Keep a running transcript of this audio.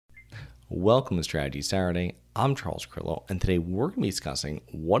Welcome to Strategy Saturday. I'm Charles Carillo, and today we're going to be discussing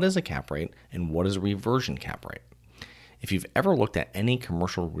what is a cap rate and what is a reversion cap rate. If you've ever looked at any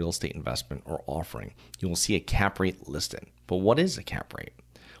commercial real estate investment or offering, you will see a cap rate listed. But what is a cap rate?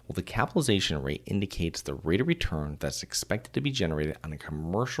 Well, the capitalization rate indicates the rate of return that's expected to be generated on a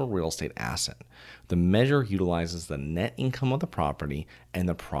commercial real estate asset. The measure utilizes the net income of the property and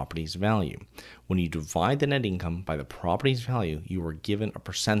the property's value. When you divide the net income by the property's value, you are given a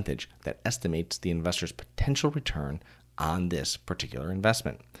percentage that estimates the investor's potential return on this particular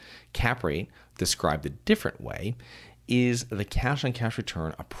investment. Cap rate, described a different way, is the cash-on-cash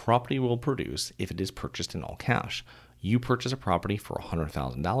return a property will produce if it is purchased in all cash. You purchase a property for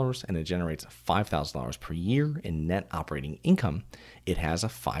 $100,000 and it generates $5,000 per year in net operating income. It has a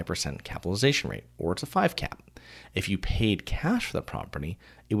 5% capitalization rate, or it's a 5 cap. If you paid cash for the property,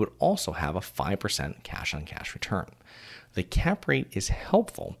 it would also have a 5% cash-on-cash return. The cap rate is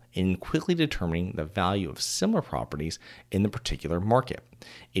helpful in quickly determining the value of similar properties in the particular market.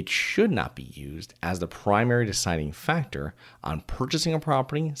 It should not be used as the primary deciding factor on purchasing a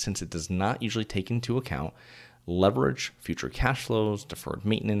property, since it does not usually take into account leverage, future cash flows, deferred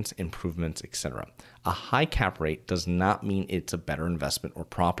maintenance, improvements, etc. A high cap rate does not mean it's a better investment or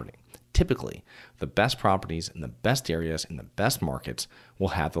property. Typically, the best properties in the best areas in the best markets will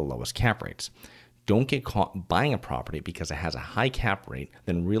have the lowest cap rates. Don't get caught buying a property because it has a high cap rate,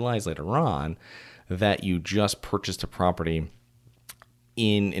 then realize later on that you just purchased a property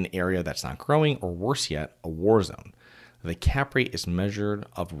in an area that's not growing, or worse yet, a war zone. The cap rate is measured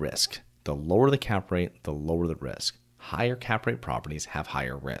of risk. The lower the cap rate, the lower the risk. Higher cap rate properties have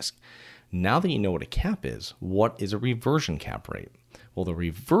higher risk. Now that you know what a cap is, what is a reversion cap rate? Well, the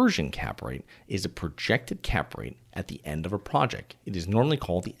reversion cap rate is a projected cap rate at the end of a project. It is normally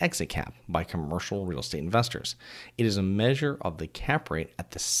called the exit cap by commercial real estate investors. It is a measure of the cap rate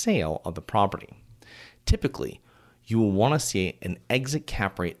at the sale of the property. Typically, you will want to see an exit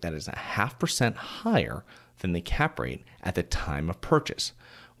cap rate that is 0.5% higher than the cap rate at the time of purchase.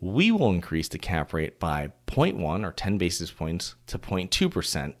 We will increase the cap rate by 0.1 or 10 basis points to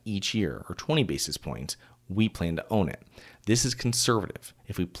 0.2% each year, or 20 basis points. We plan to own it. This is conservative.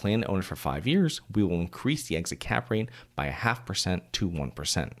 If we plan to own it for 5 years, we will increase the exit cap rate by 0.5% to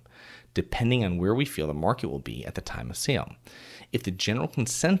 1%, depending on where we feel the market will be at the time of sale. If the general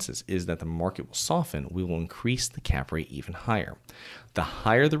consensus is that the market will soften, we will increase the cap rate even higher. The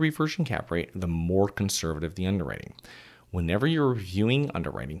higher the reversion cap rate, the more conservative the underwriting. Whenever you're reviewing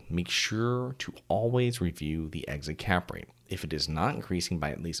underwriting, make sure to always review the exit cap rate. If it is not increasing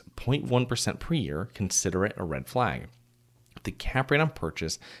by at least 0.1% per year, consider it a red flag. If the cap rate on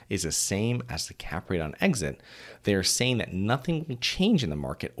purchase is the same as the cap rate on exit, they are saying that nothing will change in the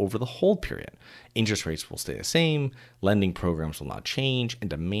market over the hold period. Interest rates will stay the same, lending programs will not change, and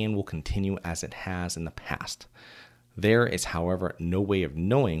demand will continue as it has in the past. There is, however, no way of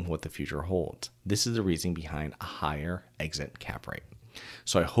knowing what the future holds. This is the reason behind a higher exit cap rate.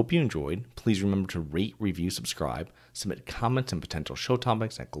 So I hope you enjoyed. Please remember to rate, review, subscribe, submit comments and potential show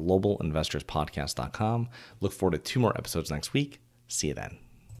topics at globalinvestorspodcast.com. Look forward to 2 more episodes next week. See you then.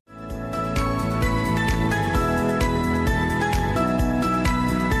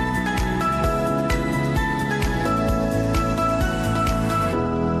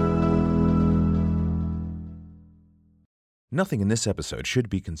 Nothing in this episode should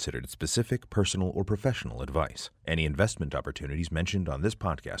be considered specific, personal, or professional advice. Any investment opportunities mentioned on this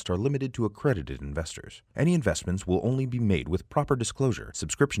podcast are limited to accredited investors. Any investments will only be made with proper disclosure,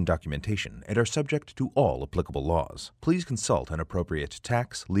 subscription documentation, and are subject to all applicable laws. Please consult an appropriate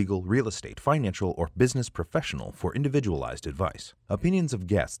tax, legal, real estate, financial, or business professional for individualized advice. Opinions of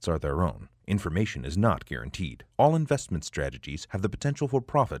guests are their own. Information is not guaranteed. All investment strategies have the potential for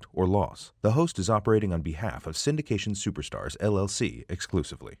profit or loss. The host is operating on behalf of Syndication Superstars, LLC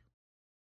exclusively.